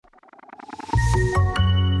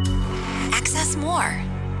us more.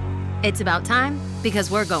 It's about time because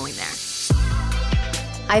we're going there.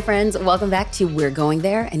 Hi, friends. Welcome back to We're Going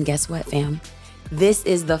There. And guess what, fam? This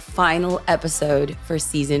is the final episode for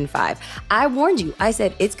season 5. I warned you. I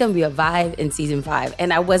said it's going to be a vibe in season 5,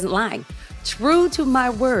 and I wasn't lying. True to my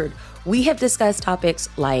word, we have discussed topics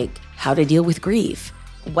like how to deal with grief.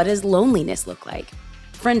 What does loneliness look like?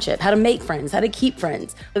 Friendship, how to make friends, how to keep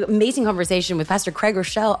friends. An amazing conversation with Pastor Craig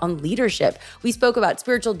Rochelle on leadership. We spoke about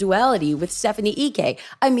spiritual duality with Stephanie Ike.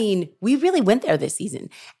 I mean, we really went there this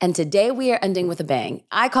season. And today we are ending with a bang.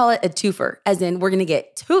 I call it a twofer, as in we're going to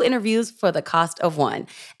get 2 interviews for the cost of 1.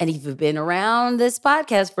 And if you've been around this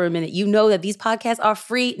podcast for a minute, you know that these podcasts are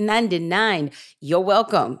free 99. You're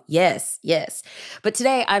welcome. Yes, yes. But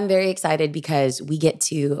today I'm very excited because we get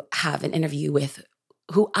to have an interview with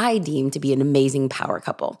who I deem to be an amazing power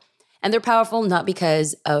couple. And they're powerful not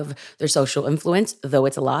because of their social influence, though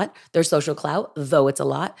it's a lot, their social clout, though it's a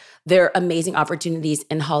lot, their amazing opportunities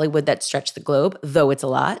in Hollywood that stretch the globe, though it's a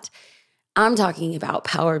lot. I'm talking about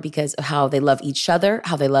power because of how they love each other,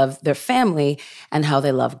 how they love their family, and how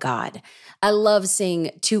they love God. I love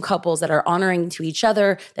seeing 2 couples that are honoring to each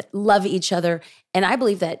other, that love each other. And I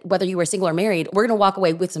believe that whether you are single or married, we're going to walk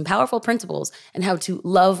away with some powerful principles and how to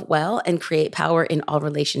love well and create power in all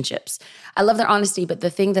relationships. I love their honesty, but the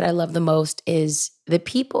thing that I love the most is the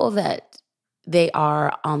people that they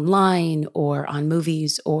are online or on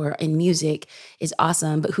movies or in music is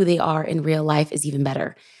awesome, but who they are in real life is even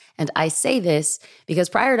better. And I say this because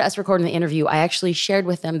prior to us recording the interview, I actually shared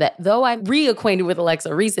with them that though I'm reacquainted with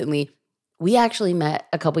Alexa recently, we actually met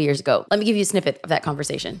a couple years ago. Let me give you a snippet of that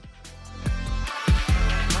conversation.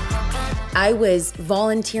 I was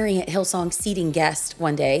volunteering at Hillsong seating guests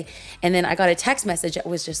one day, and then I got a text message that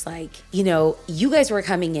was just like, you guys were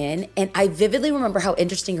coming in, and I vividly remember how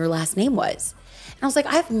interesting your last name was. And I was like,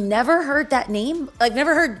 I've never heard that name. I've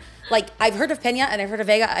heard of Pena and I've heard of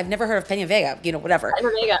Vega. I've never heard of PenaVega, whatever.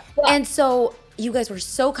 PenaVega. Yeah. And so you guys were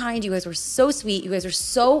so kind. You guys were so sweet. You guys were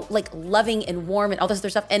so loving and warm and all this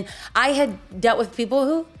other stuff. And I had dealt with people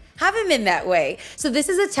who haven't been that way. So this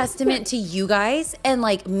is a testament to you guys and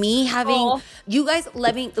me having you guys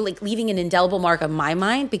leaving an indelible mark on my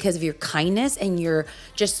mind because of your kindness and your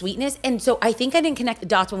just sweetness. And so I think I didn't connect the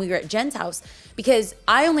dots when we were at Jen's house because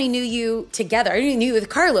I only knew you together. I only knew you with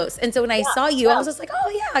Carlos. And so when I saw you, I was just like, oh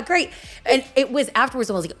yeah, great. And it was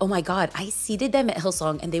afterwards I was like, oh my God, I seated them at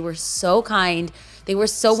Hillsong and they were so kind. They were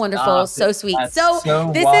so wonderful, so sweet. So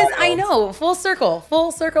this wild. Is, I know, full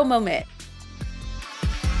circle moment.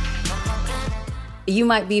 You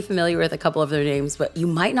might be familiar with a couple of their names, but you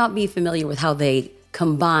might not be familiar with how they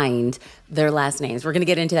combined their last names. We're going to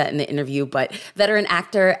get into that in the interview, but veteran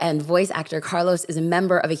actor and voice actor Carlos is a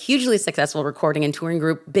member of a hugely successful recording and touring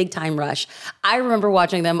group, Big Time Rush. I remember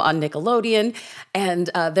watching them on Nickelodeon,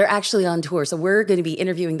 and they're actually on tour. So we're going to be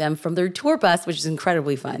interviewing them from their tour bus, which is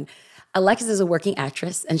incredibly fun. Alexis is a working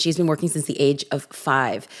actress, and she's been working since the age of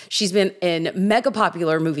 5. She's been in mega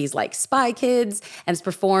popular movies like Spy Kids and has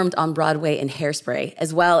performed on Broadway in Hairspray,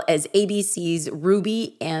 as well as ABC's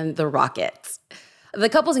Ruby and the Rockets. The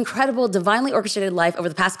couple's incredible, divinely orchestrated life over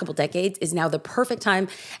the past couple decades is now the perfect time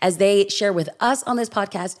as they share with us on this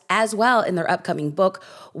podcast, as well in their upcoming book,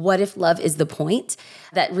 What If Love Is the Point,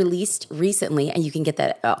 that released recently. And you can get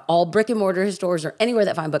that at all brick and mortar stores or anywhere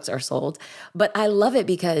that fine books are sold. But I love it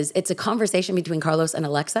because it's a conversation between Carlos and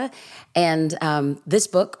Alexa. And this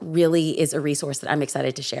book really is a resource that I'm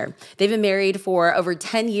excited to share. They've been married for over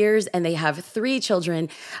 10 years and they have 3 children.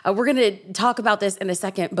 We're going to talk about this in a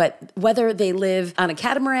second, but whether they live on a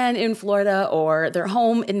catamaran in Florida or their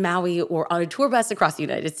home in Maui or on a tour bus across the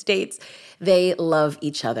United States, they love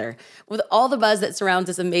each other. With all the buzz that surrounds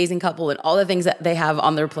this amazing couple and all the things that they have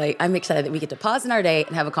on their plate, I'm excited that we get to pause in our day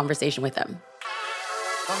and have a conversation with them.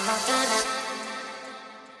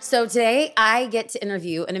 So today I get to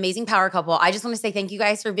interview an amazing power couple. I just want to say thank you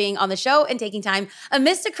guys for being on the show and taking time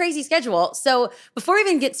amidst a crazy schedule. So before we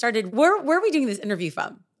even get started, where are we doing this interview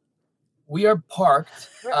from? We are parked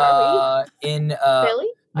in Philly?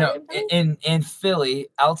 No, in Philly,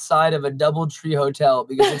 outside of a DoubleTree hotel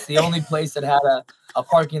because it's the only place that had a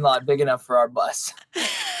parking lot big enough for our bus.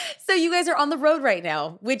 So you guys are on the road right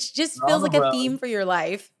now, which just feels like a theme for your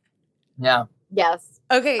life. Yeah. Yes.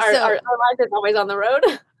 Okay, our life is always on the road.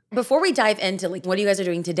 Before we dive into what you guys are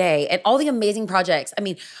doing today and all the amazing projects, I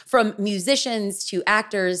mean, from musicians to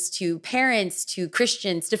actors to parents to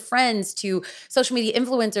Christians to friends to social media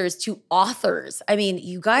influencers to authors. I mean,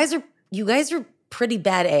 you guys are pretty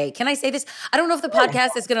bad A. Can I say this? I don't know if the podcast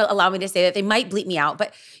is going to allow me to say that. They might bleep me out,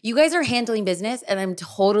 but you guys are handling business and I'm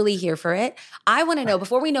totally here for it. I want to know,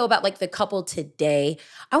 before we know about like the couple today,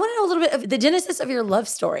 I want to know a little bit of the genesis of your love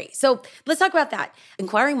story. So let's talk about that.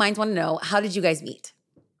 Inquiring minds want to know, how did you guys meet?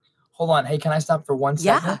 Hold on. Hey, can I stop for 1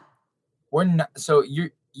 second? Yeah. We're not, so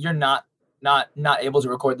you're not able to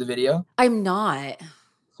record the video? I'm not.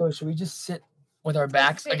 So should we just sit with our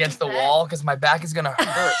backs against the wall? Because my back is gonna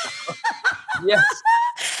hurt. Yes.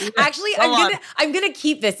 Actually, I'm gonna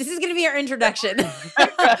keep this. This is gonna be our introduction.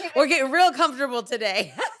 We're getting real comfortable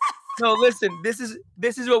today. No, listen, this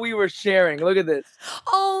is what we were sharing. Look at this.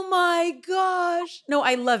 Oh my gosh. No,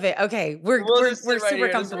 I love it. Okay. We're super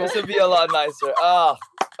comfortable. This will be a lot nicer. Oh,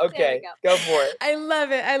 okay. Go for it. I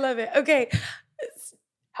love it. Okay.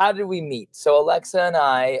 How did we meet? So Alexa and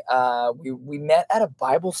I, we met at a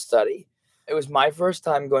Bible study. It was my first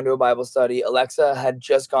time going to a Bible study. Alexa had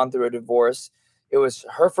just gone through a divorce. It was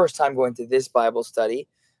her first time going to this Bible study.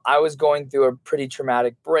 I was going through a pretty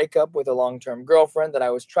traumatic breakup with a long-term girlfriend that I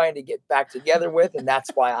was trying to get back together with, and that's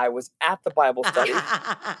why I was at the Bible study.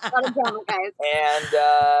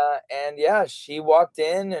 And yeah, she walked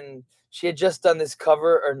in, and she had just done this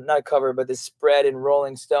this spread in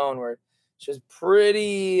Rolling Stone where she was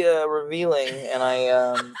pretty revealing, and I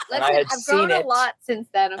had seen it. I've grown a lot since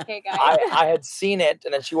then, okay, guys? I had seen it,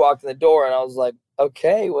 and then she walked in the door, and I was like,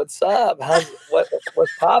 okay, what's up?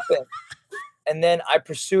 What's popping? And then I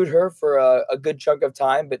pursued her for a good chunk of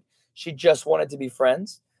time, but she just wanted to be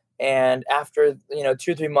friends. And after 2 or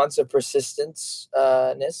 3 months of persistence,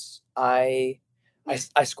 I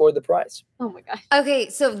scored the prize. Oh my gosh. Okay,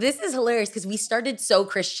 so this is hilarious because we started so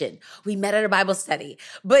Christian. We met at a Bible study,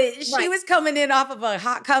 but she was coming in off of a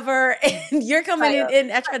hot cover, and you're coming in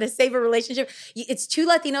trying to save a relationship. It's 3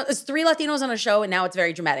 Latinos on a show, and now it's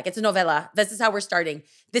very dramatic. It's a novela. This is how we're starting.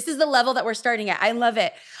 This is the level that we're starting at. I love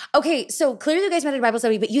it. Okay, so clearly you guys met at a Bible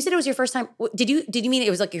study, but you said it was your first time. Did you mean it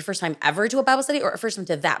was like your first time ever to a Bible study, or a first time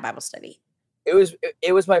to that Bible study? It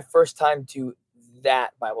was my first time to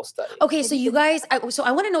that Bible study. Okay, so you guys, I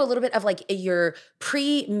want to know a little bit of like your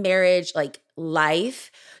pre-marriage like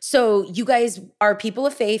life. So you guys are people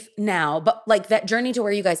of faith now, but like that journey to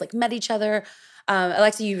where you guys like met each other.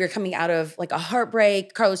 Alexa, you were coming out of like a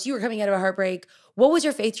heartbreak. Carlos, you were coming out of a heartbreak. What was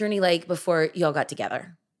your faith journey like before y'all got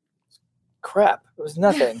together? Crap, it was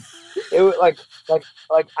nothing. It was like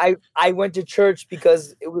I went to church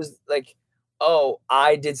because it was like, oh,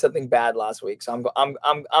 I did something bad last week, so I'm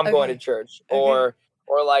going to church. Or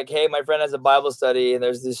like, hey, my friend has a Bible study, and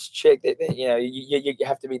there's this chick that you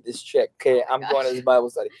have to meet this chick. Okay, I'm going to this Bible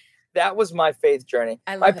study. That was my faith journey.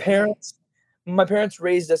 My parents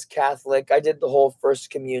raised us Catholic. I did the whole First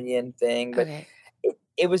Communion thing, but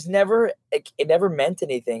it was never it never meant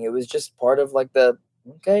anything. It was just part of like the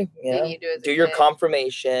do your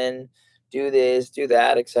confirmation, do this, do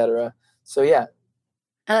that, etc. So yeah.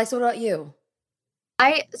 Alex, what about you?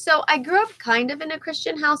 I grew up kind of in a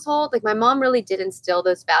Christian household. Like my mom really did instill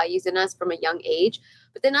those values in us from a young age.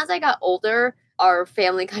 But then as I got older, our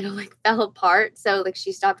family kind of like fell apart. So like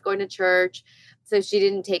she stopped going to church. So she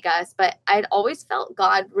didn't take us. But I'd always felt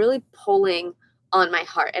God really pulling on my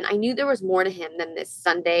heart. And I knew there was more to him than this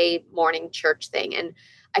Sunday morning church thing. And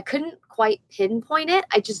I couldn't quite pinpoint it.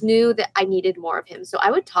 I just knew that I needed more of him. So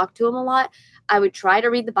I would talk to him a lot. I would try to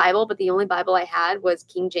read the Bible, but the only Bible I had was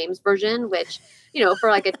King James Version, which, for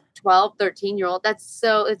like a 12, 13-year-old,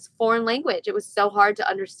 it's foreign language. It was so hard to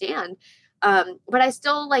understand. But I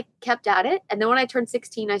still like kept at it. And then when I turned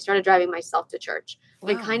 16, I started driving myself to church.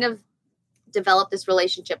 Wow. I kind of developed this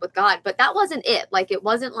relationship with God, but that wasn't it. Like, it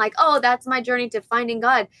wasn't like, oh, that's my journey to finding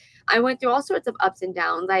God. I went through all sorts of ups and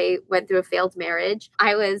downs. I went through a failed marriage.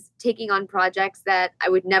 I was taking on projects that I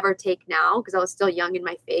would never take now because I was still young in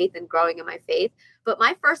my faith and growing in my faith. But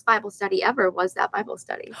my first Bible study ever was that Bible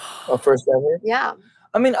study. Oh, first ever? Yeah.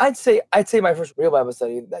 I mean, I'd say my first real Bible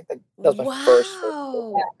study. That was my first.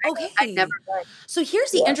 Yeah. Okay. I never did. So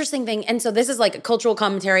here's the interesting thing. And so this is like a cultural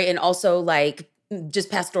commentary and also like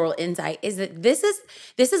just pastoral insight, is that this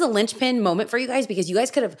is a linchpin moment for you guys, because you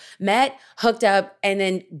guys could have met, hooked up, and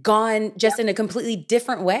then gone just in a completely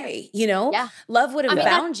different way, Yeah. Love would have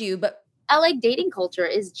found you, but LA dating culture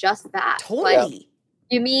is just that. Totally. Like,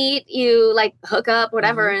 you meet, you like hook up,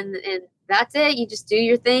 whatever, and that's it. You just do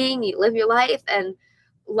your thing, you live your life. And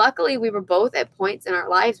luckily we were both at points in our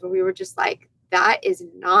lives where we were just like, that is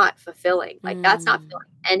not fulfilling. Like that's not filling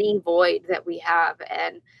any void that we have.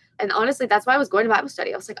 And honestly, that's why I was going to Bible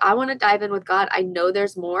study. I was like, I want to dive in with God. I know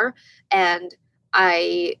there's more. And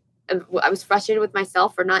I was frustrated with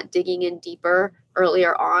myself for not digging in deeper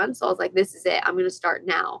earlier on. So I was like, this is it. I'm going to start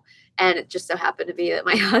now. And it just so happened to be that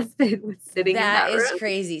my husband was sitting in that is room.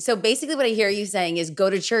 crazy. So basically what I hear you saying is go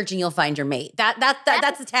to church and you'll find your mate. That's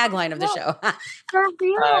the tagline of the show. For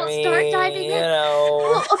real. I mean, Start diving in.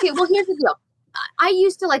 Well, okay, well, here's the deal. I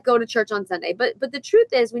used to like go to church on Sunday, but the truth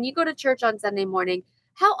is when you go to church on Sunday morning,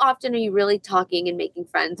 how often are you really talking and making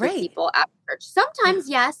friends with people after church? Sometimes,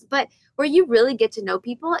 yes, but where you really get to know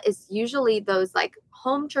people is usually those like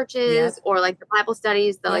home churches or like the Bible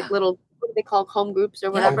studies, the like little, what do they call home groups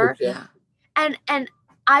or whatever. Yeah. And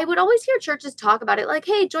I would always hear churches talk about it like,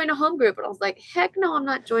 hey, join a home group. And I was like, heck no, I'm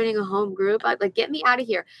not joining a home group. I'd like, get me out of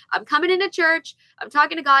here. I'm coming into church. I'm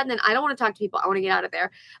talking to God. And then I don't want to talk to people. I want to get out of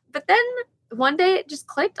there. But then one day it just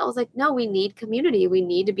clicked. I was like, no, we need community. We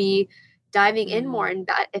need to be diving in more. And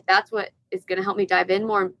that if that's what is going to help me dive in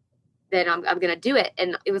more, then I'm going to do it.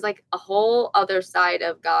 And it was like a whole other side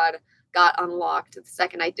of God got unlocked the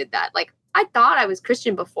second I did that. Like I thought I was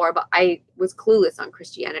Christian before, but I was clueless on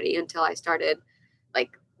Christianity until I started like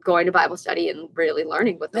going to Bible study and really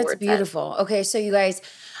learning what the word said. That's beautiful. Okay, so you guys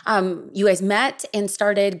met and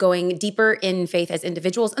started going deeper in faith as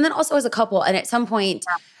individuals, and then also as a couple. And at some point,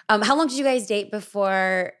 how long did you guys date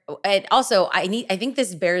before? And also, I think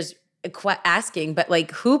this bears asking, but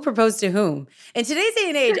like, who proposed to whom? In today's day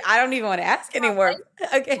and age, I don't even want to ask anymore.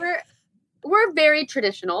 Okay, we're very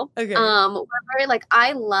traditional. Okay, we're very like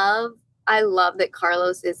I love that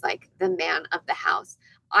Carlos is like the man of the house.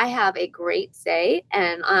 I have a great say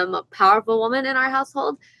and I'm a powerful woman in our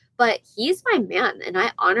household, but he's my man and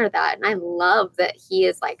I honor that. And I love that he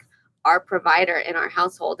is like our provider in our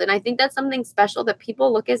household. And I think that's something special that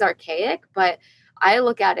people look as archaic, but I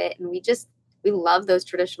look at it and we love those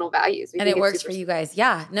traditional values. And it works for you guys.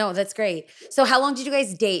 Yeah, no, that's great. So how long did you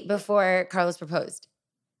guys date before Carlos proposed?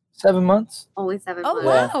 7 months. Only 7 months. Oh,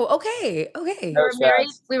 wow. Okay.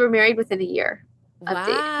 We were married within a year.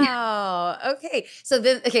 Wow. Okay. So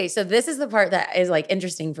this is the part that is like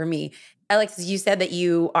interesting for me. Alex, you said that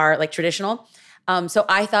you are like traditional. So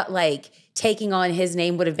I thought like taking on his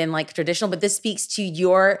name would have been like traditional, but this speaks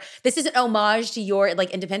to this is an homage to your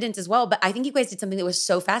like independence as well. But I think you guys did something that was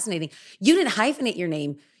so fascinating. You didn't hyphenate your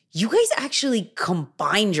name. You guys actually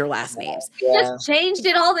combined your last names. Just changed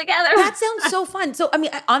it all together. That sounds so fun. So, I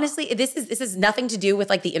mean, honestly, this is nothing to do with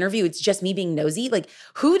like the interview. It's just me being nosy. Like,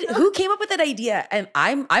 who came up with that idea? And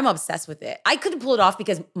I'm obsessed with it. I couldn't pull it off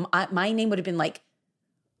because my name would have been like,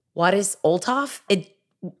 what is Olthoff?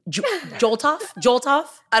 Joltoff?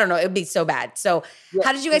 I don't know. It would be so bad. So,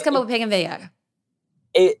 how did you guys come up with PenaVega?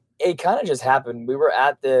 It kind of just happened. We were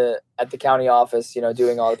at the county office,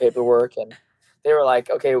 doing all the paperwork, and they were like,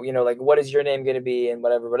 okay, like, what is your name going to be and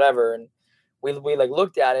whatever. And we like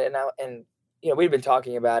looked at it and we'd been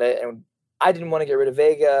talking about it and I didn't want to get rid of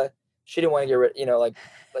Vega. She didn't want to get rid,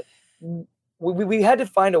 we had to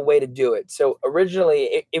find a way to do it. So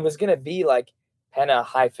originally it was going to be like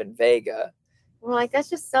Pena-Vega. We're like, that's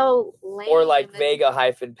just so lame. Or like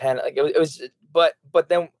Vega-Pena. Like it was, but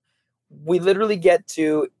then we literally get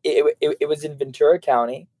to, it was in Ventura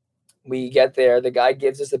County. We get there, the guy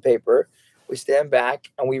gives us the paper. We stand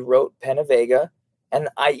back and we wrote PenaVega, and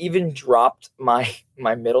I even dropped my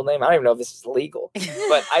middle name. I don't even know if this is legal,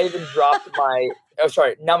 but I even dropped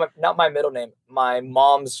not my middle name, my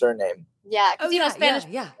mom's surname. Yeah, because Spanish.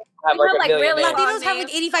 Yeah. Have like really Latinos have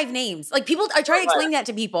like 85 names. Like people, I try to explain that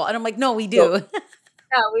to people, and I'm like, no, we do.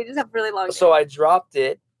 No, we just have really long names. So I dropped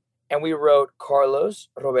it, and we wrote Carlos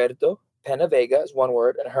Roberto PenaVega is one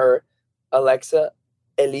word, and her Alexa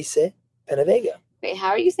Elise PenaVega. Wait, how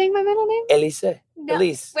are you saying my middle name? Elise. No.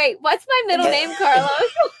 Elise. Wait, what's my middle name, Carlos?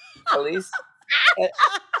 Elise.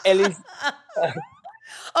 Elise.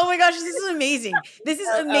 Oh my gosh, this is amazing. This is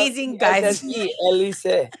amazing, guys. Elise.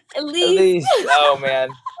 Elise. Oh man.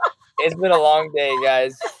 It's been a long day,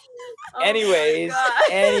 guys. Anyways.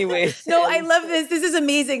 No, I love this. This is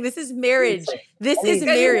amazing. This is marriage. This is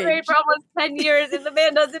marriage. Been married for almost 10 years and the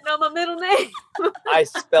man doesn't know my middle name. I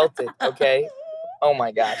spelt it, okay? Oh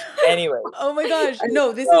my gosh. Anyway. Oh my gosh.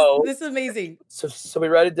 No, this is amazing. So we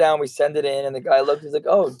write it down, we send it in, and the guy looked, he's like,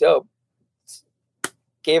 oh, dope.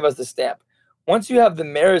 Gave us the stamp. Once you have the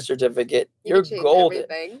marriage certificate, you're golden.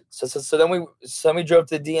 So then we drove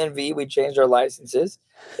to the DMV, we changed our licenses.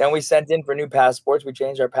 Then we sent in for new passports, we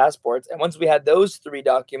changed our passports. And once we had those 3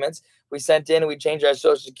 documents, we sent in and we changed our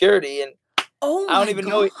social security. And I don't even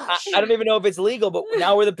know if it's legal, but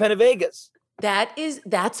now we're the PenaVegas.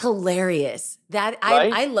 That's hilarious. Right?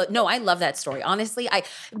 I love that story. Honestly,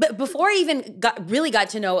 but before I even got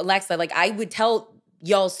to know Alexa, like I would tell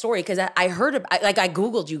y'all's story because I heard I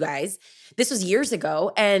Googled you guys. This was years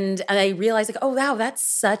ago, and I realized like, oh wow, that's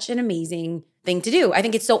such an amazing thing to do. I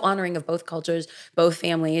think it's so honoring of both cultures, both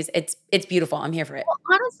families. It's beautiful. I'm here for it.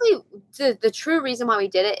 Well, honestly, the true reason why we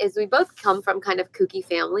did it is we both come from kind of kooky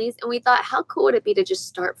families, and we thought, how cool would it be to just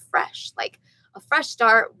start fresh? Like a fresh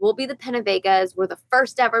start. We'll be the PenaVegas. We're the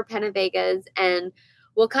first ever PenaVegas, and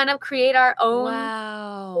we'll kind of create our own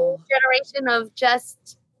generation of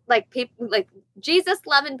just like people, like Jesus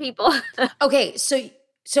loving people. Okay,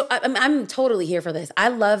 so I'm totally here for this. I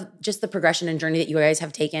love just the progression and journey that you guys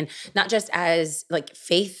have taken, not just as like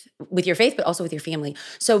faith, but also with your family.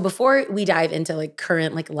 So before we dive into like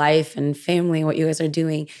current like life and family and what you guys are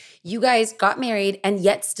doing, you guys got married and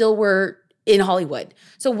yet still were in Hollywood.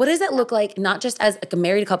 So what does that look like, not just as like a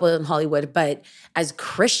married couple in Hollywood, but as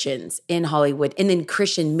Christians in Hollywood and then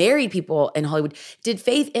Christian married people in Hollywood? Did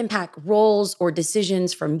faith impact roles or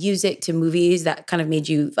decisions from music to movies that kind of made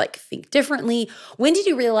you like think differently? When did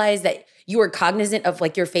you realize that you were cognizant of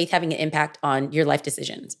like your faith having an impact on your life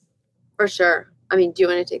decisions? For sure. I mean, do you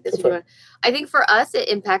want to take this? Okay. I think for us, it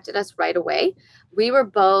impacted us right away. We were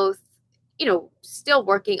both, still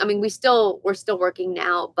working. I mean, we're still working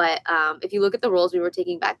now, but if you look at the roles we were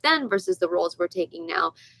taking back then versus the roles we're taking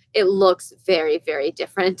now, it looks very, very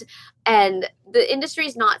different. And the industry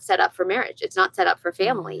is not set up for marriage. It's not set up for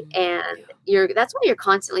family. And that's why you're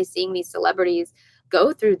constantly seeing these celebrities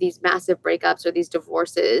go through these massive breakups or these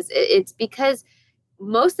divorces. It's because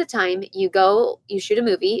most of the time you shoot a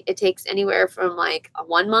movie, it takes anywhere from like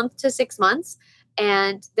 1 month to 6 months,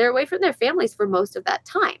 and they're away from their families for most of that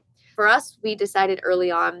time. For us, we decided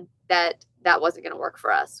early on that wasn't going to work for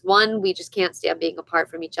us. One, we just can't stand being apart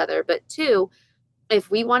from each other. But two, if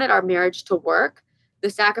we wanted our marriage to work, the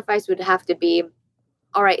sacrifice would have to be,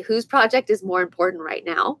 all right, whose project is more important right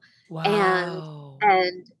now? Wow.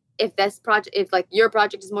 And if like your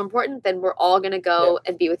project is more important, then we're all going to go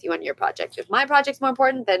and be with you on your project. If my project's more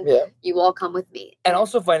important, then you all come with me. And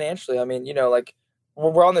also financially, I mean, like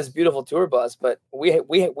we're on this beautiful tour bus, but we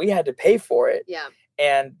had to pay for it. Yeah.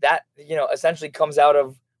 And that, essentially comes out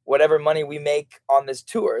of whatever money we make on this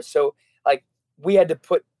tour. So like we had to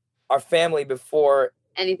put our family before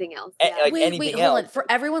anything else. Wait, hold on. For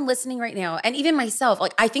everyone listening right now, and even myself,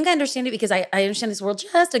 like I think I understand it because I understand this world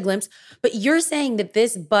just a glimpse, but you're saying that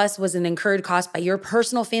this bus was an incurred cost by your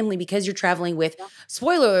personal family because you're traveling with,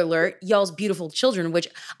 spoiler alert, y'all's beautiful children, which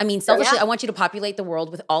I mean, selfishly, I want you to populate the world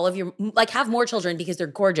with all of your, like have more children because they're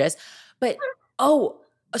gorgeous. But,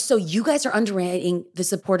 so you guys are underwriting the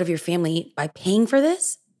support of your family by paying for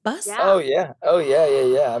this bus? Yeah. Oh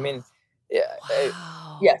yeah. I mean,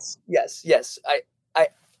 Wow. Yes. I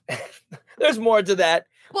there's more to that.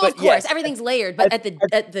 Well, of course, everything's layered, but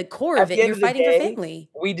at the core of it, you're fighting for family.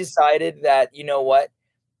 We decided that,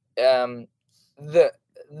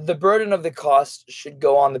 the burden of the cost should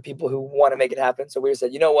go on the people who want to make it happen. So we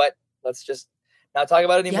said, let's just not talk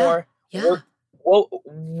about it anymore. Yeah.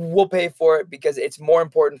 We'll pay for it because it's more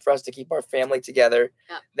important for us to keep our family together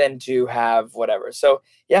than to have whatever. So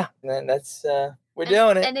then that's we're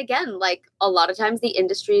doing it. And again, like a lot of times the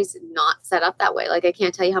industry's not set up that way. Like I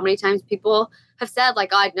can't tell you how many times people have said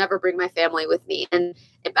like, I'd never bring my family with me. And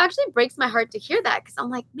it actually breaks my heart to hear that because I'm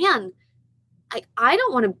like, man, I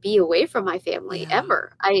don't want to be away from my family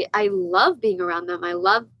ever. I love being around them. I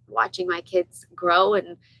love watching my kids grow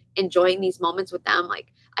and enjoying these moments with them.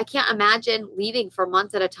 Like I can't imagine leaving for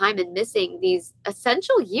months at a time and missing these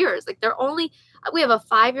essential years. Like we have a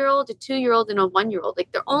 5-year-old, a 2-year-old, and a 1-year-old.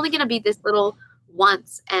 Like they're only going to be this little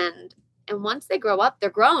once. And once they grow up, they're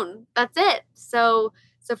grown. That's it. So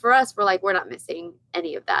for us, we're like, we're not missing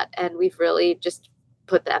any of that. And we've really just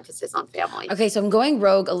put the emphasis on family. Okay. So I'm going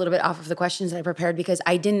rogue a little bit off of the questions that I prepared because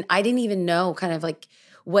I didn't even know kind of like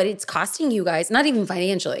what it's costing you guys, not even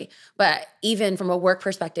financially, but even from a work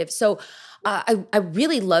perspective. So I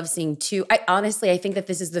really love seeing too. I think that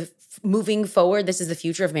this is moving forward. This is the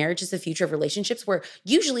future of marriage. It's the future of relationships where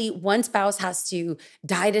usually one spouse has to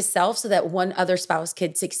die to self so that one other spouse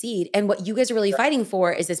could succeed. And what you guys are really fighting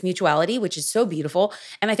for is this mutuality, which is so beautiful.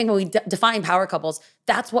 And I think when we define power couples,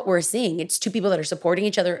 that's what we're seeing. It's two people that are supporting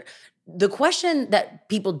each other. The question that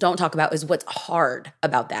people don't talk about is what's hard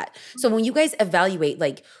about that. So when you guys evaluate,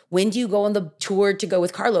 like, when do you go on the tour to go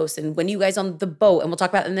with Carlos? And when are you guys on the boat? And we'll talk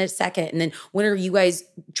about it in a second. And then when are you guys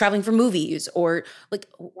traveling for movies? Or like,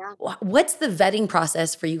 what's the vetting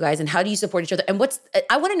process for you guys? And how do you support each other? And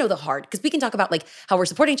I want to know the hard, because we can talk about like how we're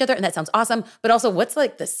supporting each other and that sounds awesome. But also what's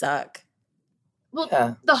like the suck?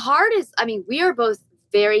 Well, the hard is, we are both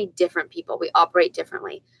very different people. We operate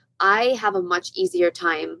differently. I have a much easier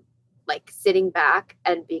time like sitting back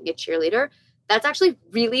and being a cheerleader. That's actually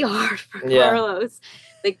really hard for Carlos.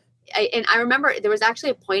 Like And I remember there was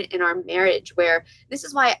actually a point in our marriage where this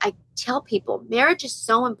is why I tell people marriage is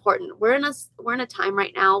so important. We're in a time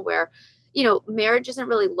right now where, you know, marriage isn't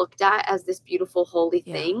really looked at as this beautiful, holy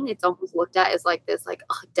thing. It's almost looked at as like this, like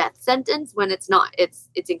death sentence when it's not. It's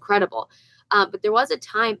incredible. But there was a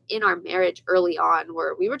time in our marriage early on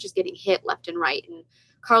where we were just getting hit left and right. And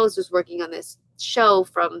Carlos was working on this show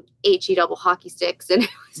from HE double hockey sticks, and it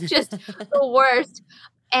was just the worst.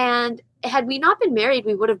 And had we not been married,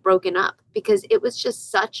 we would have broken up because it was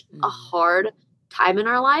just such a hard time in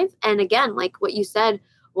our life. And again, like what you said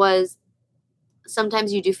was,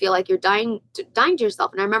 sometimes you do feel like you're dying to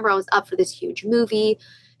yourself. And I remember I was up for this huge movie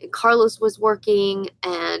and Carlos was working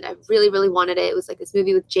and I really, really wanted it. It was like this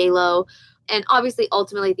movie with J-Lo. And obviously,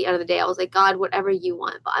 ultimately, at the end of the day, I was like, God, whatever you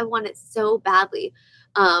want. But I want it so badly.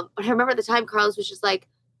 But I remember at the time, Carlos was just like,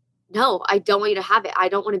 no, I don't want you to have it. I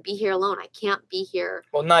don't want to be here alone. I can't be here.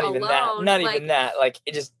 Well, not alone. even that. Not even that. Like,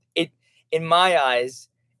 it, in my eyes,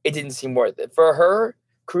 it didn't seem worth it. For her,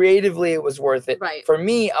 creatively, it was worth it. Right. For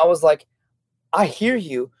me, I was like, I hear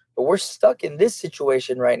you, but we're stuck in this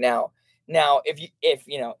situation right now. Now, if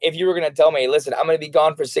you were going to tell me, listen, I'm going to be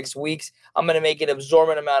gone for 6 weeks. I'm going to make an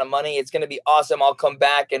absorbent amount of money. It's going to be awesome. I'll come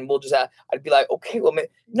back and we'll just I'd be like, okay, well,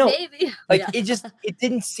 no, maybe. Like it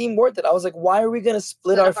didn't seem worth it. I was like, why are we going to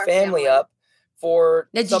split our family up for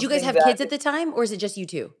Now, did you guys have kids at the time or is it just you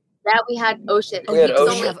two? Yeah, we had Ocean. Oh, We had you don't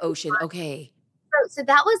Ocean. have Ocean. Okay. So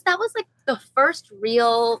that was like the first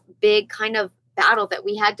real big kind of battle that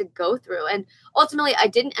we had to go through. And ultimately I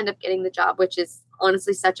didn't end up getting the job, which is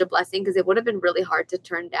honestly such a blessing because it would have been really hard to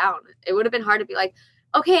turn down. It would have been hard to be like,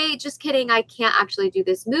 okay, just kidding. I can't actually do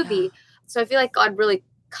this movie. So I feel like God really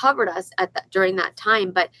covered us during that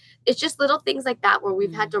time. But it's just little things like that where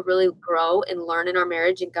we've had to really grow and learn in our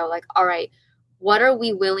marriage and go like, all right, what are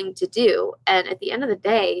we willing to do? And at the end of the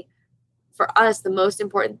day, for us, the most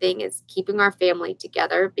important thing is keeping our family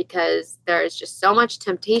together because there is just so much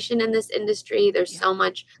temptation in this industry. There's so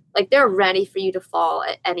much, like they're ready for you to fall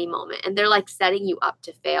at any moment and they're like setting you up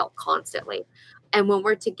to fail constantly. And when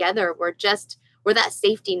we're together, we're that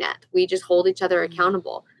safety net. We just hold each other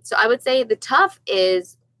accountable. So I would say the tough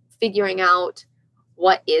is figuring out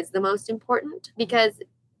what is the most important because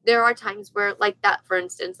there are times where like that, for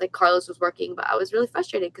instance, like Carlos was working, but I was really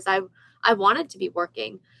frustrated because I wanted to be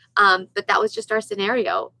working. But that was just our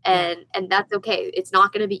scenario and that's okay. It's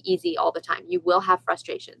not going to be easy all the time. You will have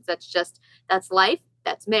frustrations. That's life,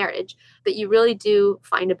 that's marriage, but you really do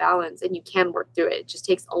find a balance and you can work through it. It just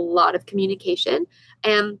takes a lot of communication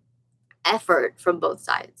and effort from both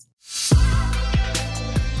sides.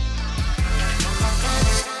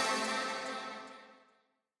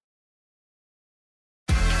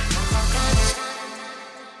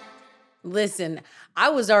 Listen, I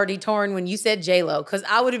was already torn when you said J-Lo because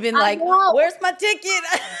I would have been like, where's my ticket?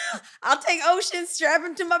 I'll take Ocean, strap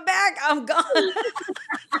him to my back. I'm gone.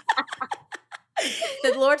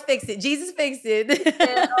 The Lord fixed it. Jesus fixed it.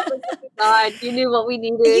 Yeah, God, you knew what we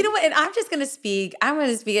needed. You know what? And I'm going to speak.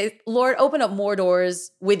 Lord, open up more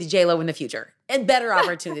doors with J-Lo in the future and better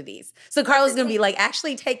opportunities. So Carlos is going to be like,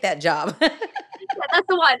 actually take that job. That's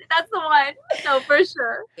the one. No, for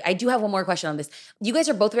sure. I do have one more question on this. You guys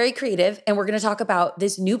are both very creative, and we're going to talk about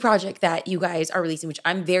this new project that you guys are releasing, which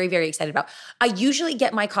I'm very, very excited about. I usually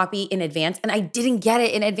get my copy in advance, and I didn't get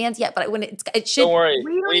it in advance yet, but when it should. Don't worry.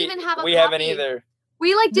 We don't even have a We copy. haven't either.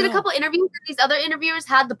 We did a couple interviews, and these other interviewers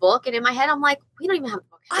had the book, and in my head, I'm like, we don't even have the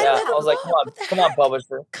book. I was like, come on,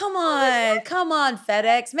 publisher. Come on,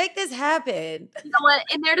 FedEx, make this happen. You know what?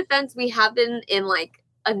 In their defense, we have been in like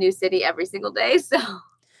a new city every single day, so.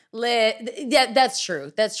 Yeah, that's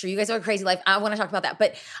true. You guys are a crazy life. I want to talk about that.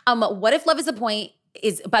 But what if Love is the Point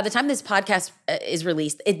is by the time this podcast is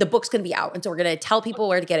released, the book's going to be out. And so we're going to tell people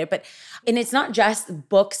where to get it. And it's not just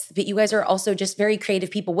books, but you guys are also just very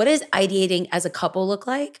creative people. What does ideating as a couple look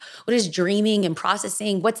like? What is dreaming and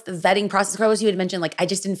processing? What's the vetting process? Carlos, you had mentioned, like, I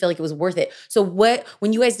just didn't feel like it was worth it. So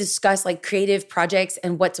when you guys discuss like creative projects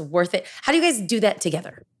and what's worth it, how do you guys do that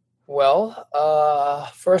together? Well,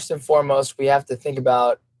 first and foremost, we have to think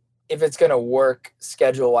about if it's going to work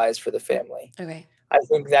schedule-wise for the family. Okay. I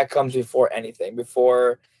think that comes before anything,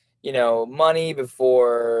 before, money,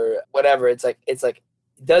 before whatever. It's like,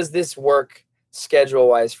 does this work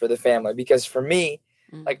schedule-wise for the family? Because for me,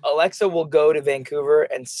 like Alexa will go to Vancouver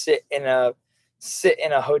and sit in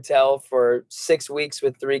a hotel for 6 weeks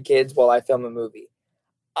with 3 kids while I film a movie.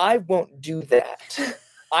 I won't do that.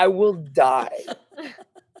 I will die.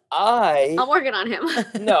 I'm working on him.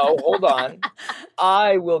 No, hold on.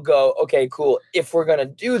 I will go, okay, cool. If we're going to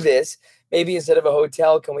do this, maybe instead of a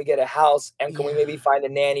hotel, can we get a house and can we maybe find a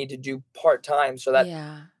nanny to do part-time so that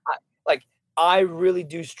I really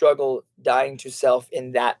do struggle dying to self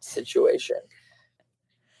in that situation.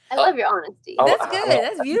 I love your honesty. That's good.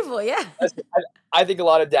 That's beautiful. Yeah. I think a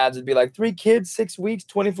lot of dads would be like, 3 kids, 6 weeks,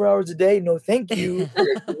 24 hours a day. No, thank you.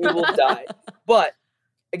 We will die. But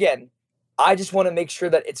again, I just want to make sure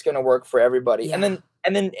that it's going to work for everybody. Yeah.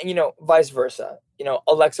 And then, you know, vice versa. You know,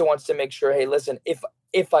 Alexa wants to make sure, hey, listen,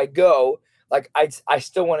 if I go, like I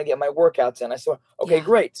still want to get my workouts in. Okay,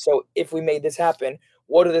 great. So if we made this happen,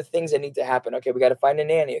 what are the things that need to happen? Okay, we got to find a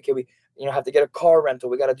nanny. Okay, we, you know, have to get a car rental.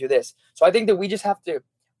 We got to do this. So I think that we just have to,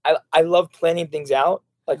 I love planning things out,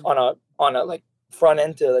 like on a like front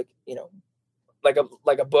end to, like, you know, like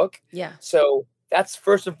a book. Yeah. So that's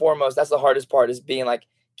first and foremost, that's the hardest part, is being like,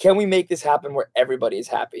 can we make this happen where everybody is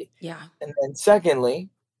happy? Yeah. And then secondly,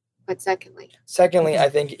 I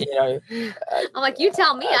think, you know, I'm like, you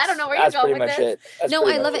tell me. I don't know where you're going with this. No,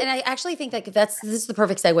 I love it. And I actually think that this is the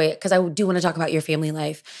perfect segue, because I do want to talk about your family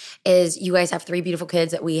life. Is you guys have 3 beautiful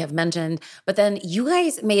kids that we have mentioned, but then you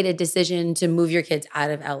guys made a decision to move your kids out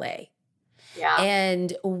of LA. Yeah.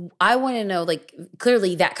 And I want to know, like,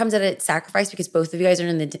 clearly that comes at a sacrifice because both of you guys are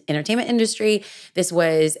in the entertainment industry. This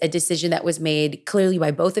was a decision that was made clearly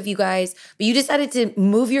by both of you guys, but you decided to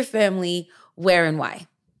move your family where and why?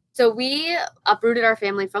 So we uprooted our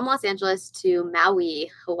family from Los Angeles to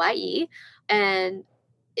Maui, Hawaii. And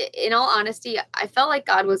in all honesty, I felt like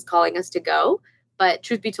God was calling us to go. But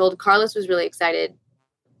truth be told, Carlos was really excited.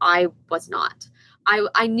 I was not.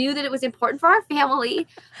 I knew that it was important for our family,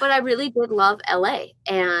 but I really did love LA.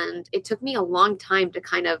 And it took me a long time to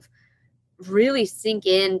kind of really sink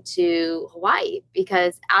into Hawaii,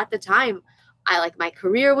 because at the time, my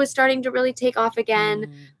career was starting to really take off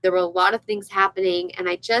again. There were a lot of things happening, and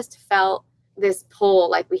I just felt this pull,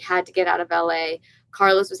 like we had to get out of LA.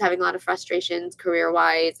 Carlos was having a lot of frustrations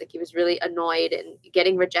career-wise. Like, he was really annoyed and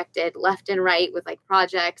getting rejected left and right with like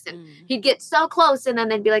projects, and he'd get so close, and then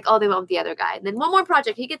they'd be like, oh, they went with the other guy. And then one more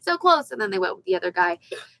project, he'd get so close, and then they went with the other guy.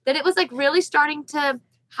 That it was like really starting to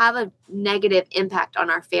have a negative impact on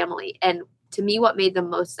our family. And to me, what made the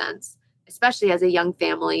most sense, especially as a young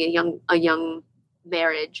family, a young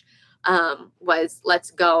marriage, was let's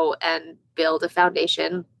go and build a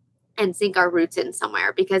foundation and sink our roots in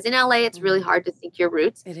somewhere. Because in LA, it's really hard to sink your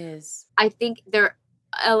roots. It is. I think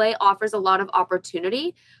LA offers a lot of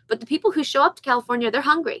opportunity, but the people who show up to California, they're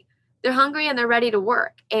hungry. They're hungry and they're ready to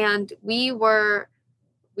work. And we were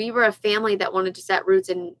a family that wanted to set roots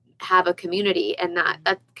and have a community, and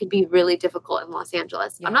that could be really difficult in Los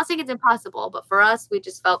Angeles. Yeah. I'm not saying it's impossible, but for us, we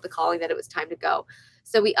just felt the calling that it was time to go.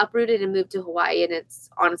 So we uprooted and moved to Hawaii, and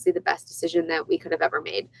it's honestly the best decision that we could have ever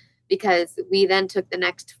made, because we then took the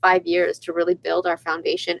next 5 years to really build our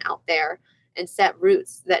foundation out there and set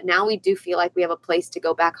roots that now we do feel like we have a place to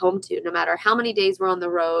go back home to. No matter how many days we're on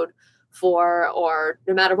the road for, or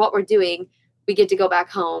no matter what we're doing, we get to go back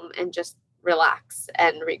home and just relax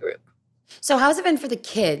and regroup. So how's it been for the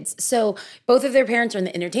kids? So both of their parents are in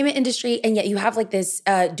the entertainment industry, and yet you have like this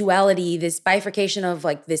duality, this bifurcation of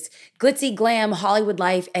like this glitzy glam Hollywood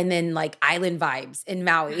life and then like island vibes in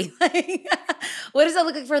Maui. What does that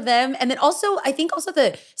look like for them? And then also, I think also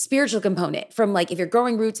the spiritual component from like if you're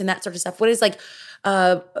growing roots and that sort of stuff. What does like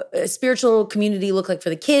a spiritual community look like for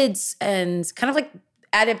the kids, and kind of like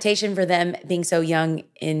adaptation for them being so young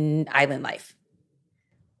in island life?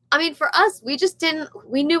 I mean, for us,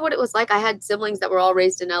 we knew what it was like. I had siblings that were all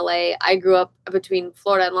raised in LA. I grew up between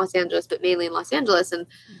Florida and Los Angeles, but mainly in Los Angeles. And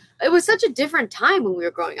it was such a different time when we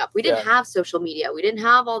were growing up. We didn't have social media. We didn't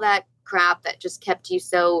have all that crap that just kept you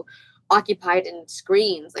so occupied in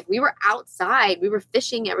screens. Like, we were outside. We were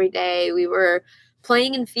fishing every day. We were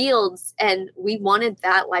playing in fields, and we wanted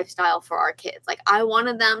that lifestyle for our kids. Like, I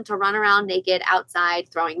wanted them to run around naked outside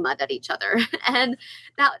throwing mud at each other. And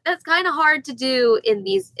that's kind of hard to do in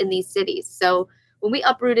these cities. So when we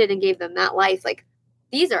uprooted and gave them that life, like,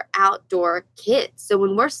 these are outdoor kids. So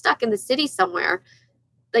when we're stuck in the city somewhere,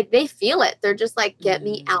 like, they feel it. They're just like, get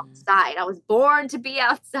me outside. I was born to be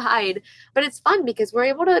outside. But it's fun because we're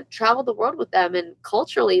able to travel the world with them, and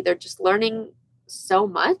culturally they're just learning so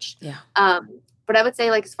much. Yeah. But I would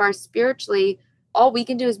say, like, as far as spiritually, all we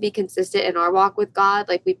can do is be consistent in our walk with God.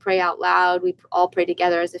 Like, we pray out loud. We all pray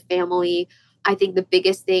together as a family. I think the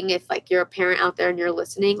biggest thing, if like you're a parent out there and you're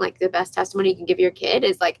listening, like, the best testimony you can give your kid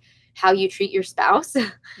is like how you treat your spouse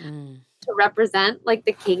to represent like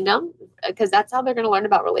the kingdom, because that's how they're going to learn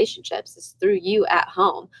about relationships, is through you at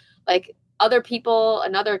home. Like, other people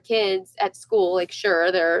and other kids at school, like,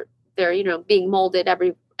 sure, they're being molded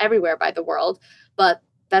everywhere by the world, but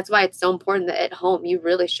that's why it's so important that at home you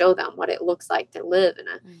really show them what it looks like to live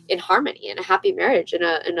in harmony, in a happy marriage, in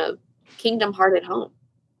a kingdom-hearted home.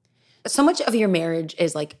 So much of your marriage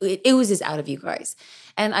is like, it oozes out of you guys.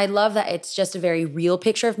 And I love that it's just a very real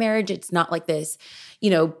picture of marriage. It's not like this,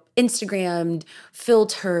 Instagrammed,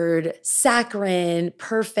 filtered, saccharine,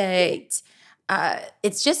 perfect.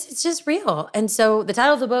 It's just real. And so the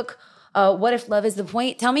title of the book, What If Love Is the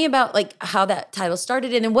Point? Tell me about like how that title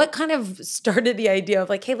started and then what kind of started the idea of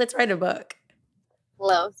like, hey, let's write a book.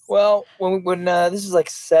 Close. Well, when this is like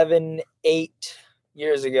 7, 8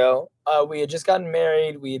 years ago, we had just gotten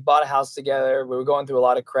married. We had bought a house together. We were going through a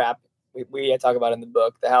lot of crap. We talk about it in the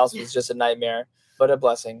book. The house was just a nightmare, but a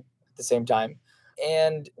blessing at the same time.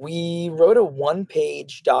 And we wrote a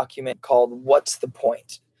 1-page document called What's the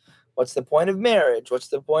Point? What's the point of marriage? What's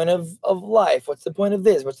the point of life? What's the point of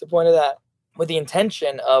this? What's the point of that? With the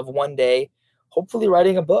intention of one day, hopefully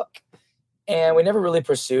writing a book. And we never really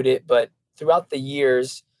pursued it, but throughout the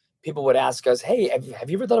years, people would ask us, hey, have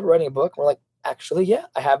you ever thought about writing a book? And we're like, actually, yeah,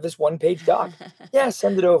 I have this 1-page doc. Yeah,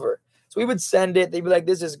 send it over. So we would send it. They'd be like,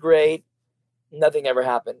 this is great. Nothing ever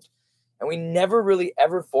happened. And we never really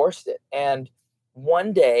ever forced it. And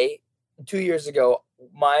one day, 2 years ago,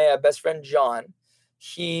 my best friend, John,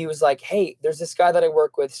 he was like, hey, there's this guy that I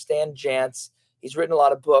work with, Stan Jantz. He's written a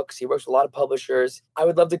lot of books. He works with a lot of publishers. I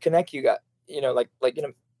would love to connect you guys,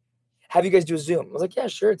 have you guys do a Zoom. I was like, yeah,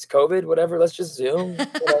 sure. It's COVID, whatever. Let's just Zoom.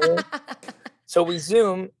 So we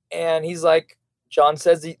Zoom and he's like, John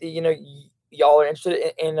says, y'all are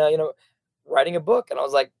interested in writing a book. And I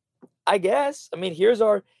was like, I guess. I mean, here's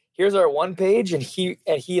our 1-page. And he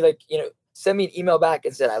sent me an email back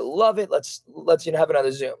and said, I love it. Let's have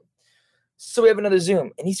another Zoom. So we have another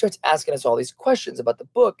Zoom and he starts asking us all these questions about the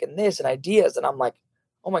book and this and ideas. And I'm like,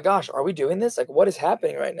 oh my gosh, are we doing this? Like, what is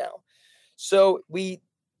happening right now? So we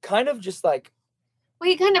kind of just like, well,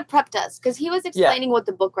 he kind of prepped us because he was explaining what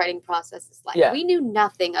the book writing process is like. Yeah. We knew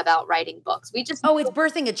nothing about writing books. We just it's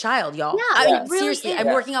birthing a child, y'all. Yeah, I mean, it really seriously, is. I'm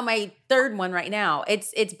working on my 3rd one right now.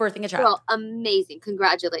 It's birthing a child. Well, amazing.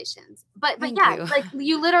 Congratulations. But Thank yeah, you. like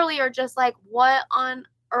you literally are just like, what on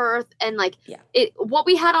earth? And like what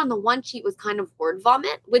we had on the one sheet was kind of word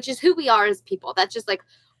vomit, which is who we are as people. That's just like,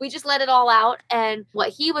 we just let it all out. And what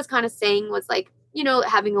he was kind of saying was like,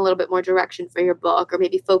 having a little bit more direction for your book, or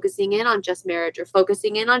maybe focusing in on just marriage, or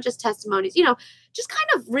focusing in on just testimonies, just kind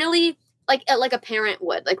of really like a parent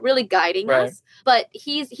would, like really guiding us. But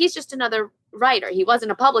he's just another writer. He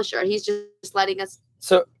wasn't a publisher. He's just letting us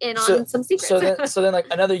on some secrets. So then like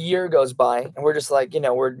another year goes by and we're just like,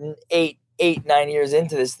 we're 9 years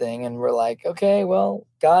into this thing. And we're like, okay, well,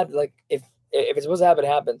 God, like if it's supposed to happen, it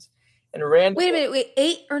happens. And Wait a minute,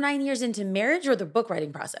 8 or 9 years into marriage or the book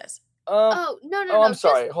writing process? No. I'm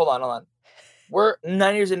sorry. Hold on. We're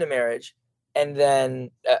 9 years into marriage, and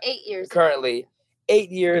then 8 years. Currently, 8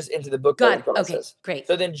 years into the book writing process. Okay, great.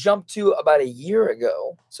 So then jump to about a year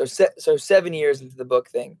ago. So 7 years into the book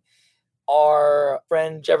thing. Our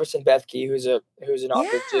friend Jefferson Bethke, who's an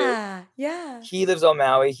author too. Yeah. He lives on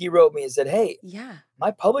Maui. He wrote me and said, "Hey,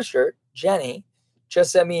 my publisher Jenny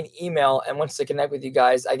just sent me an email and wants to connect with you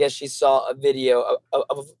guys. I guess she saw a video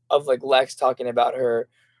of like Lex talking about her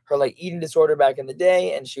like eating disorder back in the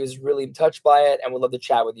day, and she was really touched by it and would love to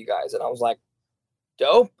chat with you guys." And I was like,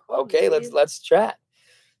 dope. Okay, let's chat.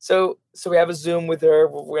 So we have a Zoom with her.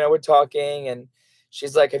 We're talking, and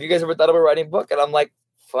she's like, have you guys ever thought about writing a book? And I'm like,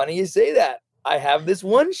 funny you say that. I have this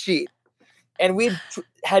 1 sheet. And we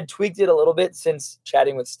had tweaked it a little bit since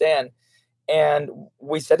chatting with Stan. And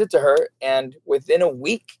we sent it to her, and within a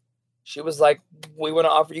week, she was like, we want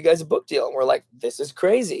to offer you guys a book deal. And we're like, this is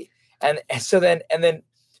crazy. And then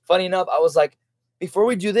funny enough, I was like, before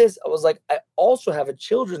we do this, I was like, I also have a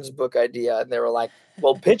children's book idea. And they were like,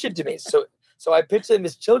 well, pitch it to me. So I pitched them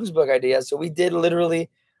this children's book idea. So we did literally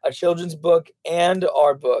a children's book and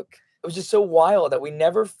our book. It was just so wild that we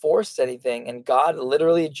never forced anything. And God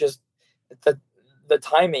literally just, the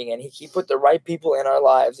timing, and he put the right people in our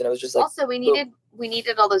lives. And it was just like, also we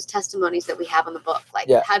needed all those testimonies that we have in the book. Like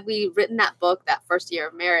had we written that book that first year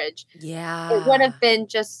of marriage, it would have been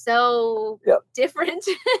just so different.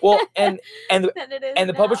 Well, and than it is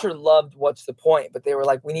the publisher loved What's the Point, but they were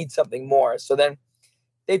like, we need something more. So then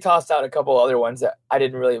they tossed out a couple other ones that I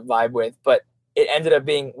didn't really vibe with, but it ended up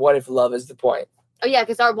being What If Love Is the Point? Oh yeah,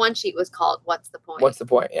 because our one sheet was called What's the Point? What's the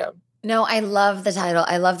Point? Yeah. No, I love the title.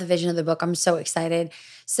 I love the vision of the book. I'm so excited.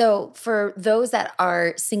 So for those that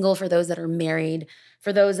are single, for those that are married,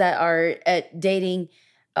 for those that are dating,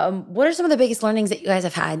 what are some of the biggest learnings that you guys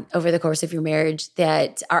have had over the course of your marriage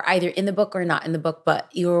that are either in the book or not in the book, but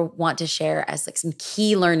you want to share as like some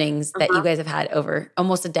key learnings that you guys have had over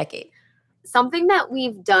almost a decade? something that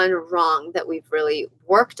we've done wrong that we've really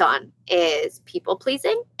worked on is people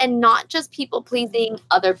pleasing, and not just people pleasing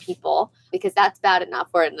other people, because that's bad enough.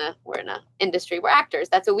 We're in a industry, we're actors.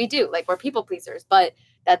 That's what we do. Like, we're people pleasers, but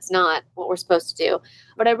that's not what we're supposed to do.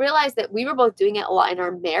 But I realized that we were both doing it a lot in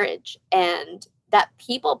our marriage, and that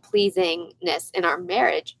people pleasingness in our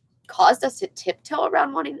marriage caused us to tiptoe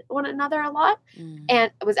around one another a lot.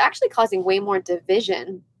 And it was actually causing way more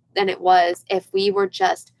division than it was if we were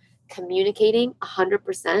just communicating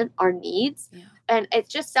 100% our needs. Yeah. And it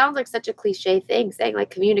just sounds like such a cliche thing saying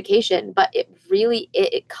like communication, but it really,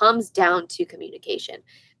 it comes down to communication,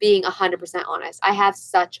 being 100% honest. I have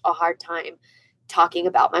such a hard time talking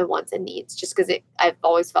about my wants and needs just because I've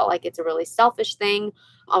always felt like it's a really selfish thing.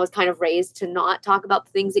 I was kind of raised to not talk about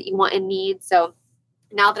the things that you want and need. So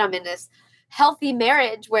now that I'm in this healthy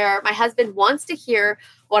marriage where my husband wants to hear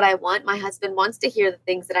what I want, my husband wants to hear the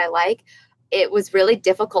things that I like, it was really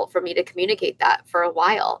difficult for me to communicate that for a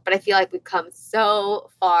while. But I feel like we've come so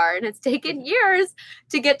far, and it's taken years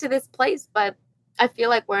to get to this place. But I feel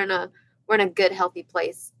like we're in a good, healthy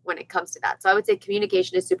place when it comes to that. So I would say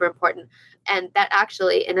communication is super important. And that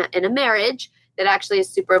actually in a marriage, that actually is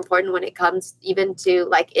super important when it comes even to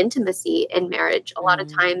like intimacy in marriage. A lot of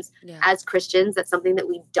times as Christians, that's something that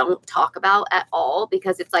we don't talk about at all,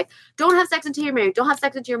 because it's like, don't have sex until you're married. Don't have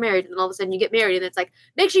sex until you're married. And then all of a sudden you get married and it's like,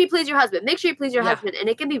 make sure you please your husband. Make sure you please your husband. And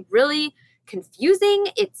it can be really confusing.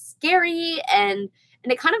 It's scary. And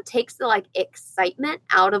it kind of takes the like excitement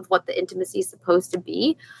out of what the intimacy is supposed to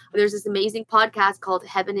be. There's this amazing podcast called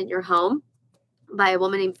Heaven in Your Home by a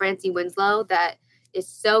woman named Francie Winslow that is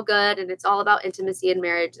so good, and it's all about intimacy and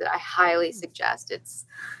marriage that I highly suggest. It's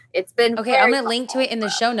been okay. I'm going to link to it in the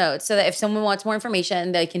show notes so that if someone wants more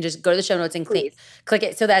information, they can just go to the show notes and click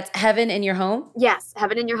it. So that's Heaven in Your Home? Yes,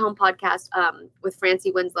 Heaven in Your Home podcast with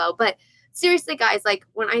Francie Winslow. But seriously, guys, like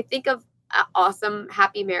when I think of awesome,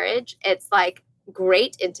 happy marriage, it's like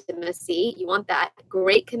great intimacy. You want that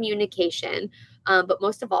great communication. But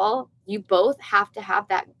most of all, you both have to have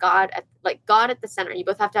that God at the center. You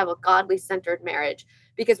both have to have a godly centered marriage,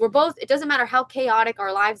 because it doesn't matter how chaotic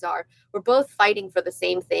our lives are. We're both fighting for the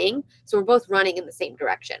same thing. So we're both running in the same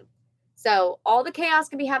direction. So all the chaos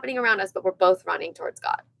can be happening around us, but we're both running towards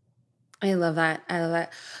God. I love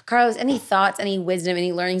that. Carlos, any thoughts, any wisdom,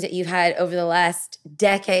 any learnings that you've had over the last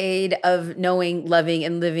decade of knowing, loving,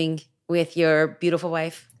 and living with your beautiful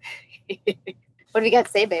wife? What do you got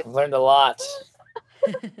to say, babe? I've learned a lot.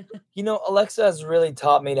 Alexa has really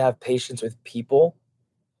taught me to have patience with people.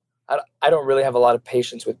 I don't really have a lot of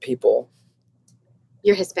patience with people.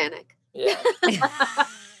 You're Hispanic. Yeah.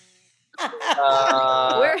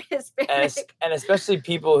 We're Hispanic. And especially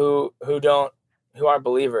people who aren't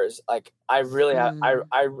believers. Like I really have,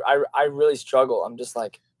 I really struggle. I'm just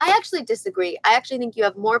like, I actually disagree. I actually think you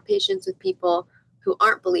have more patience with people who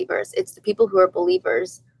aren't believers. It's the people who are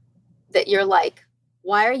believers that you're like,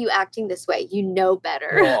 why are you acting this way? You know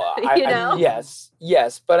better. Well,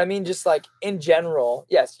 yes. But I mean, just like in general,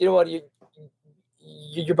 yes, you know what?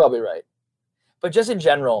 You're probably right. But just in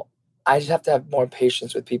general, I just have to have more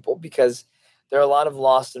patience with people, because there are a lot of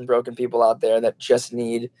lost and broken people out there that just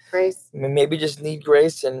need grace. Maybe just need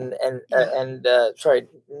grace need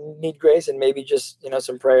grace and maybe just,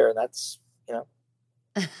 some prayer. And that's,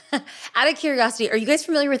 Out of curiosity, are you guys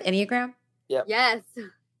familiar with Enneagram? Yeah. Yes.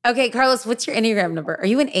 Okay, Carlos, what's your Enneagram number? Are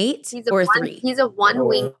you an 8 or a 3? He's a 1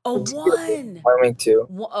 wing. Oh, 1. 1 wing 2.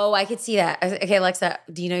 Oh, I could see that. Okay, Alexa,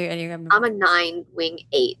 do you know your Enneagram number? I'm a 9 wing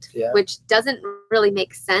 8, yeah. Which doesn't really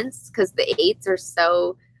make sense because the 8s are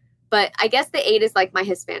so, but I guess the 8 is like my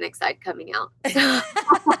Hispanic side coming out.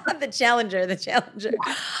 The challenger.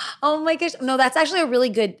 Oh my gosh. No, that's actually a really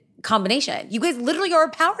good combination. You guys literally are a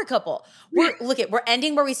power couple. We're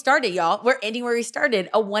ending where we started, y'all. We're ending where we started.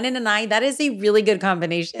 A 1 and a 9. That is a really good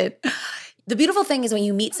combination. The beautiful thing is when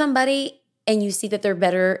you meet somebody and you see that they're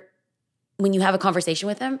better when you have a conversation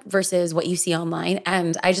with them versus what you see online.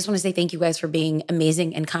 And I just want to say thank you guys for being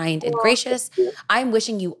amazing and kind and gracious. I'm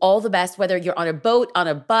wishing you all the best, whether you're on a boat, on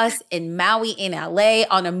a bus, in Maui, in LA,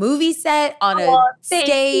 on a movie set, on a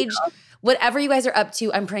stage. Whatever you guys are up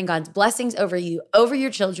to, I'm praying God's blessings over you, over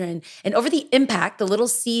your children, and over the impact, the little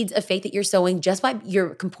seeds of faith that you're sowing just by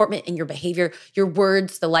your comportment and your behavior, your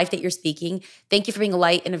words, the life that you're speaking. Thank you for being a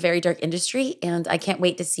light in a very dark industry, and I can't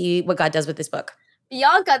wait to see what God does with this book.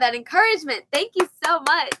 Y'all got that encouragement. Thank you so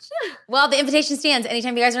much. Well, the invitation stands.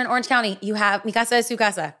 Anytime you guys are in Orange County, you have mi casa es su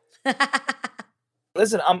casa.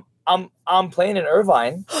 Listen, I'm playing in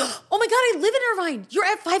Irvine. Oh my God, I live in Irvine. You're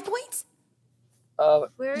at 5 points?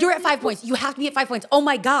 You're at 5 points. You have to be at 5 points. Oh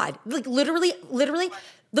my God. Like literally,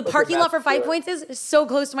 The parking lot for 5 Points is so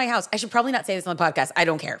close to my house. I should probably not say this on the podcast. I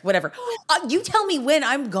don't care. Whatever. You tell me when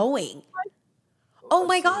I'm going. Oh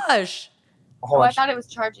my gosh. Oh, I thought it was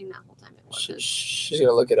charging that whole time. It wasn't. She's going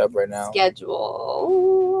to look it up right now.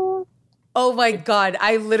 Schedule. Oh my God.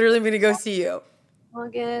 I literally am going to go see you.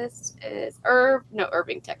 August is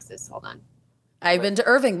Irving, Texas. Hold on. I've been to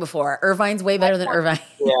Irving before. Irvine's way better than Irvine.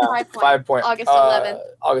 Yeah, 5 Points. August 11th.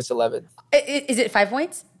 August 11th. Is it 5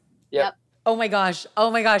 Points? Yep. Oh my gosh.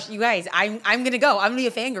 You guys, I'm going to go. I'm going to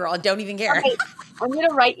be a fangirl. I don't even care. Okay. I'm going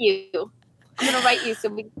to write you. So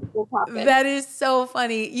we'll talk. That is so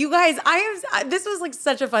funny. You guys, this was like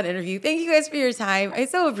such a fun interview. Thank you guys for your time. I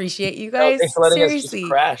so appreciate you guys. Thanks for letting Seriously. us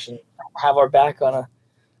just crash and have our back on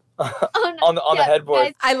on the headboard.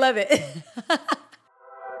 Guys, I love it.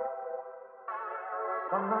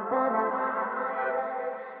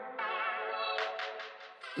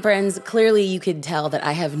 Friends, clearly you could tell that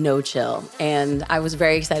I have no chill, and I was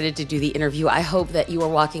very excited to do the interview. I hope that you are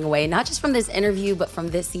walking away, not just from this interview, but from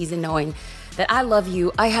this season, knowing that I love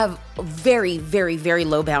you. I have very, very, very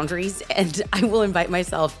low boundaries, and I will invite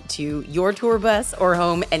myself to your tour bus or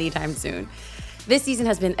home anytime soon. This season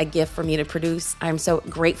has been a gift for me to produce. I'm so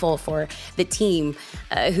grateful for the team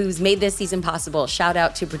who's made this season possible. Shout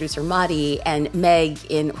out to producer Madi and Meg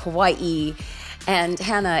in Hawaii, and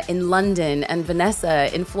Hannah in London, and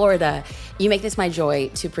Vanessa in Florida. You make this my joy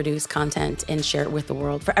to produce content and share it with the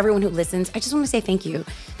world. For everyone who listens, I just want to say thank you.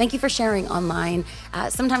 Thank you for sharing online.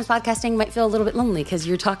 Sometimes podcasting might feel a little bit lonely because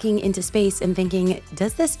you're talking into space and thinking,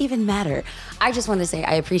 does this even matter? I just want to say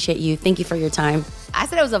I appreciate you. Thank you for your time. I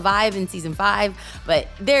said it was a vibe in season 5, but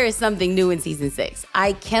there is something new in season 6.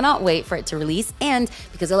 I cannot wait for it to release. And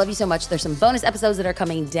because I love you so much, there's some bonus episodes that are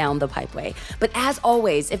coming down the pipeway. But as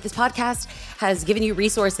always, if this podcast has given you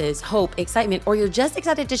resources, hope, excitement, or you're just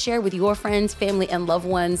excited to share with your friends, family, and loved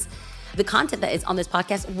ones the content that is on this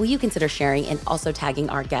podcast, will you consider sharing and also tagging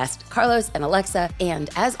our guest, Carlos and Alexa? And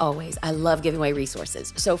as always, I love giving away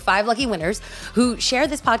resources. So 5 lucky winners who share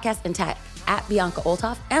this podcast and tag at Bianca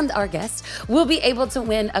Olthoff and our guest will be able to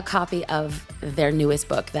win a copy of their newest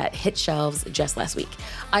book that hit shelves just last week.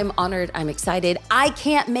 I'm honored. I'm excited. I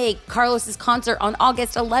can't make Carlos's concert on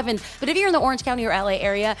August 11th, but if you're in the Orange County or LA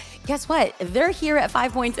area, guess what? They're here at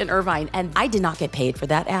 5 Points in Irvine, and I did not get paid for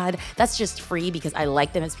that ad. That's just free because I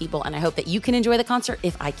like them as people, and I hope that you can enjoy the concert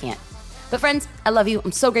if I can't. But friends, I love you.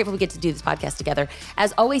 I'm so grateful we get to do this podcast together.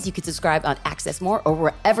 As always, you can subscribe on Access More or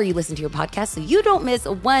wherever you listen to your podcast so you don't miss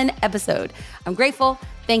one episode. I'm grateful.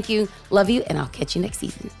 Thank you. Love you. And I'll catch you next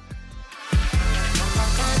season.